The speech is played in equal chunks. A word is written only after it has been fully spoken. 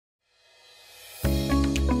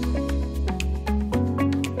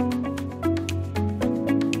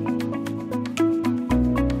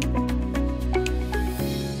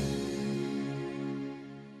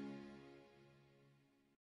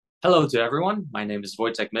Hello to everyone. My name is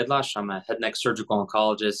Wojtek Mydlarz. I'm a head neck surgical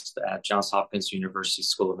oncologist at Johns Hopkins University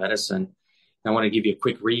School of Medicine. I want to give you a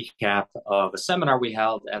quick recap of a seminar we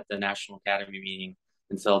held at the National Academy meeting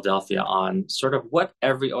in Philadelphia on sort of what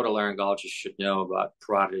every otolaryngologist should know about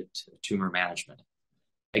parotid tumor management.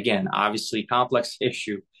 Again, obviously complex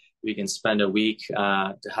issue. We can spend a week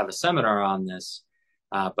to have a seminar on this,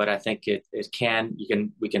 but I think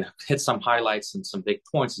we can hit some highlights and some big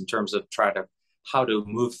points in terms of how to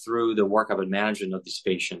move through the workup and management of these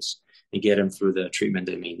patients and get them through the treatment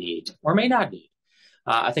they may need or may not need.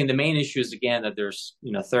 I think the main issue is, again, that there's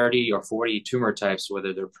 30 or 40 tumor types,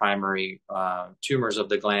 whether they're primary tumors of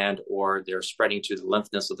the gland or they're spreading to the lymph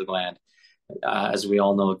nodes of the gland. As we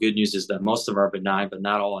all know, good news is that most of them are benign, but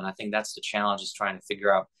not all. And I think that's the challenge, is trying to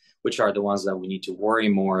figure out which are the ones that we need to worry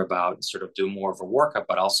more about and sort of do more of a workup,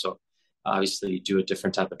 but also obviously do a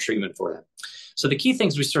different type of treatment for them. So the key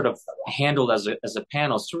things we sort of handled as a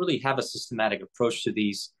panel is to really have a systematic approach to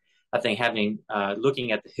these. I think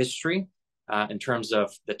looking at the history in terms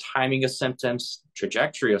of the timing of symptoms,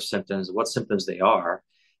 trajectory of symptoms, what symptoms they are,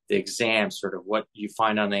 the exam, sort of what you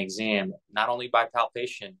find on the exam, not only by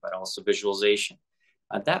palpation, but also visualization.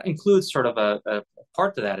 That includes sort of a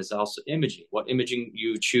part of that is also imaging, what imaging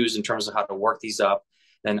you choose in terms of how to work these up.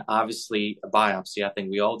 Then obviously a biopsy. I think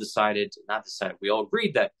we all we all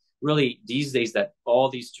agreed that really these days that all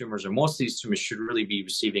these tumors, or most of these tumors, should really be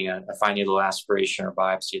receiving a fine needle aspiration or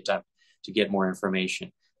biopsy attempt to get more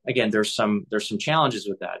information. Again, there's some challenges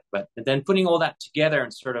with that, but then putting all that together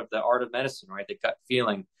and sort of the art of medicine, right? The gut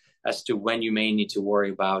feeling as to when you may need to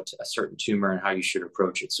worry about a certain tumor and how you should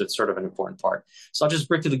approach it. So it's sort of an important part. So I'll just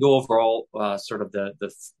briefly go over all sort of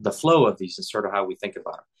the flow of these and sort of how we think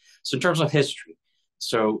about it. So in terms of history,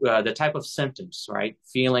 so the type of symptoms, right?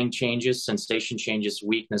 Feeling changes, sensation changes,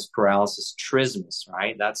 weakness, paralysis, trismus,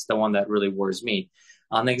 right? That's the one that really worries me.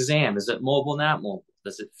 On the exam, is it mobile, not mobile?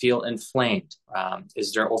 Does it feel inflamed?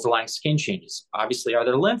 Is there overlying skin changes? Obviously, are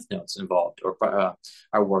there lymph nodes involved or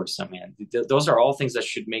are worrisome? And those are all things that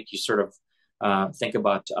should make you sort of think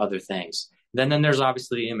about other things. Then there's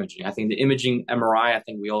obviously the imaging. I think the imaging MRI, I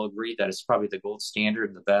think we all agree that it's probably the gold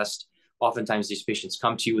standard, the best. Oftentimes, these patients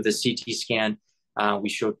come to you with a CT scan. We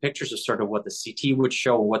showed pictures of sort of what the CT would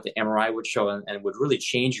show or what the MRI would show, and would really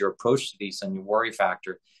change your approach to these and your worry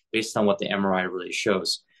factor based on what the MRI really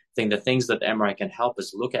shows. I think the things that the MRI can help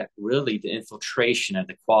is look at really the infiltration and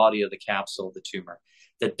the quality of the capsule of the tumor,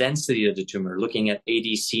 the density of the tumor, looking at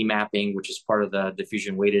ADC mapping, which is part of the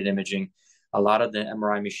diffusion weighted imaging. A lot of the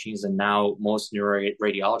MRI machines, and now most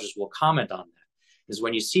neuroradiologists will comment on that, is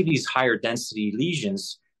when you see these higher density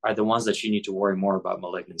lesions are the ones that you need to worry more about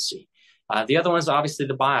malignancy. The other one is obviously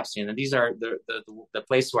the biopsy, and these are the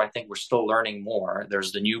place where I think we're still learning more.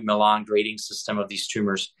 There's the new Milan grading system of these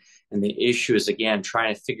tumors, and the issue is, again,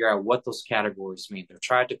 trying to figure out what those categories mean. They're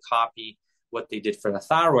trying to copy what they did for the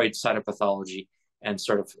thyroid cytopathology and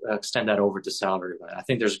sort of extend that over to salivary gland. I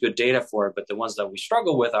think there's good data for it, but the ones that we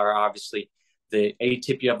struggle with are obviously the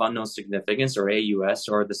atypia of unknown significance, or AUS,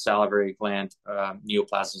 or the salivary gland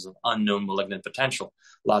neoplasms of unknown malignant potential.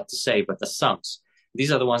 A lot to say, but the sums.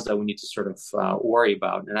 These are the ones that we need to sort of worry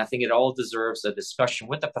about. And I think it all deserves a discussion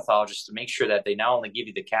with the pathologist to make sure that they not only give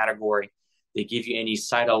you the category, they give you any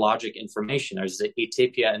cytologic information. Is the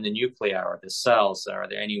atypia in the nuclei or the cells? Are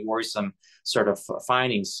there any worrisome sort of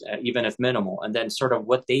findings, even if minimal? And then sort of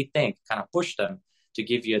what they think, kind of push them to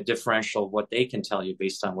give you a differential of what they can tell you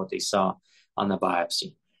based on what they saw on the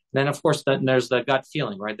biopsy. Then, of course, there's the gut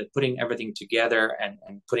feeling, right? That putting everything together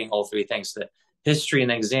and putting all three things, that history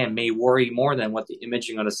and exam may worry more than what the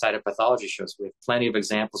imaging or the cytopathology shows. We have plenty of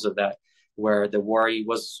examples of that where the worry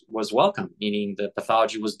was welcome, meaning the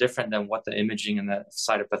pathology was different than what the imaging and the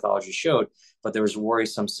cytopathology showed, but there was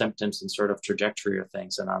worrisome symptoms and sort of trajectory of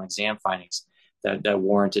things and on exam findings that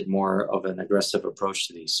warranted more of an aggressive approach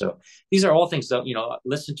to these. So these are all things that,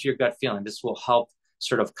 listen to your gut feeling. This will help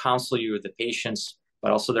sort of counsel you with the patients,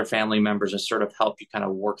 but also their family members, and sort of help you kind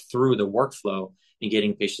of work through the workflow in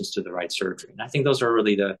getting patients to the right surgery. And I think those are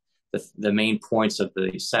really the main points of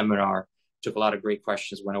the seminar. Took a lot of great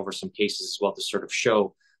questions, went over some cases as well to sort of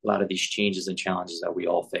show a lot of these changes and challenges that we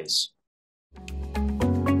all face.